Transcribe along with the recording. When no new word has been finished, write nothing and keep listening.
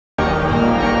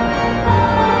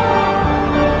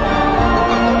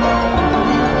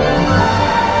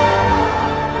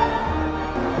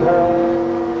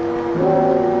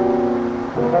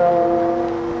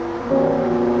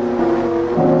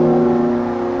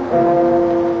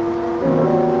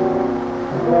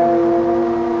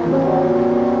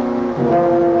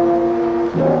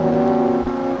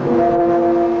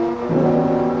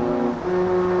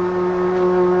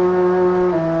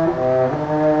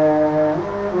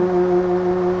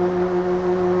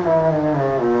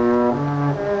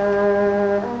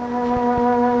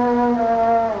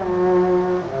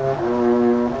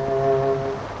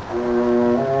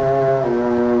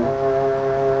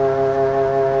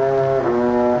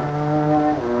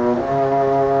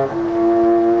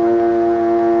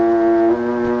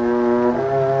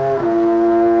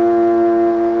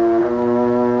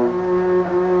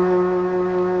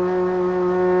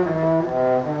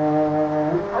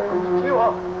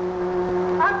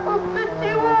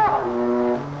sejiwa.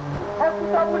 Aku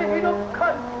tak boleh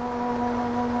hidupkan.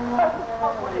 Aku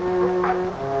tak boleh hidupkan.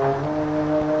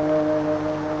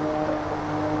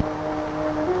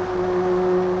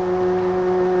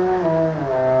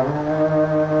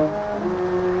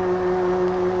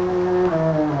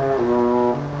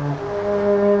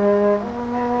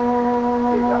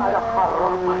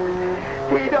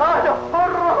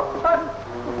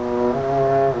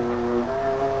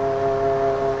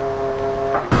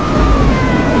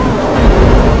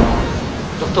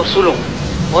 Dr. Sulung,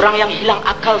 orang yang hilang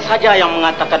akal saja yang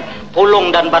mengatakan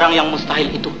polong dan barang yang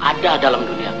mustahil itu ada dalam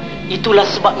dunia. Itulah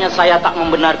sebabnya saya tak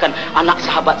membenarkan anak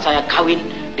sahabat saya kawin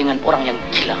dengan orang yang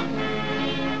gila.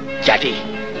 Jadi,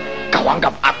 kau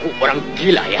anggap aku orang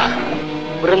gila ya?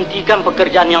 Berhentikan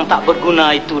pekerjaan yang tak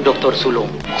berguna itu, Dr.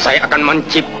 Sulung. Saya akan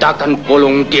menciptakan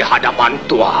polong di hadapan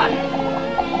Tuhan.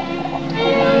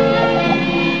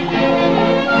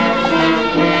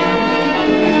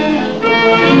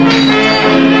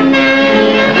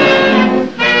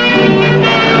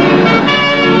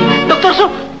 Dr.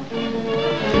 Sulung!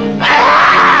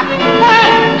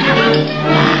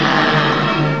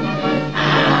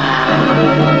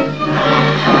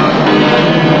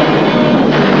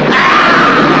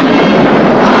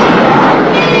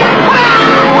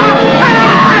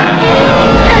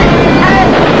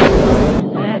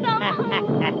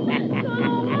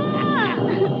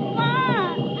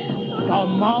 Kau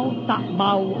mau tak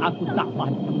mau aku tak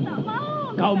bantu.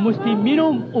 Kau mesti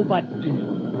minum ubat ini.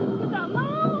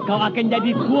 Kau akan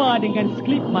jadi tua dengan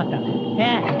selip mata.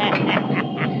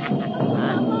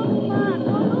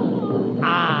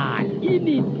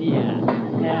 Ini dia.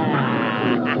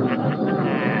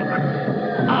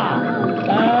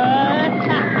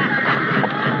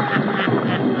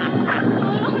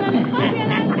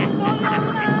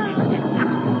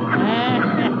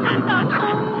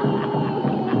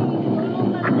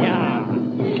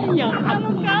 Yang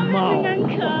aku mau.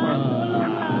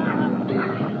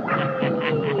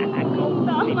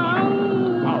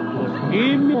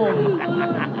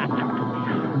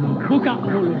 Buka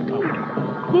mulut kau.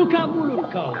 Buka mulut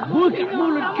kau. Buka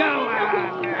mulut kau.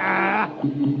 Ya.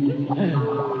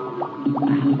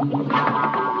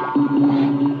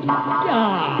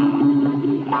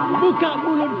 Buka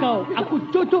mulut kau. Aku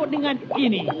cocok dengan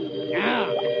ini. Ya.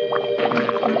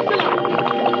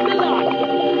 Telat.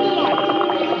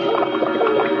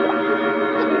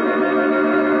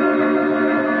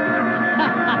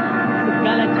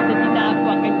 Segala cita-cita aku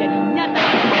akan jadi nyata.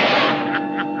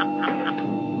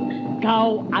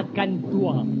 Kau akan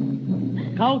tua.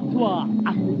 Kau tua,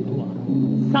 aku tua.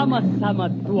 Sama-sama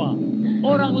tua.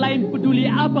 Orang lain peduli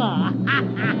apa?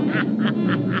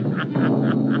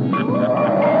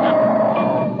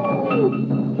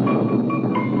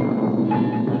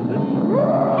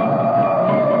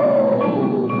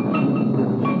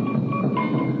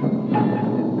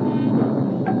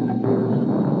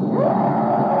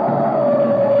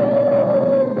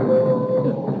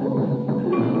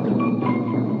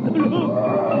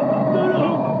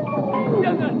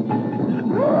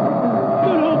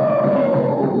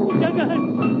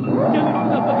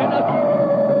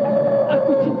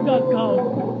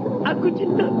 Aku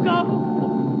cinta kau.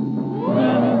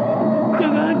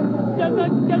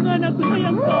 Jangan aku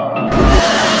sayang kau.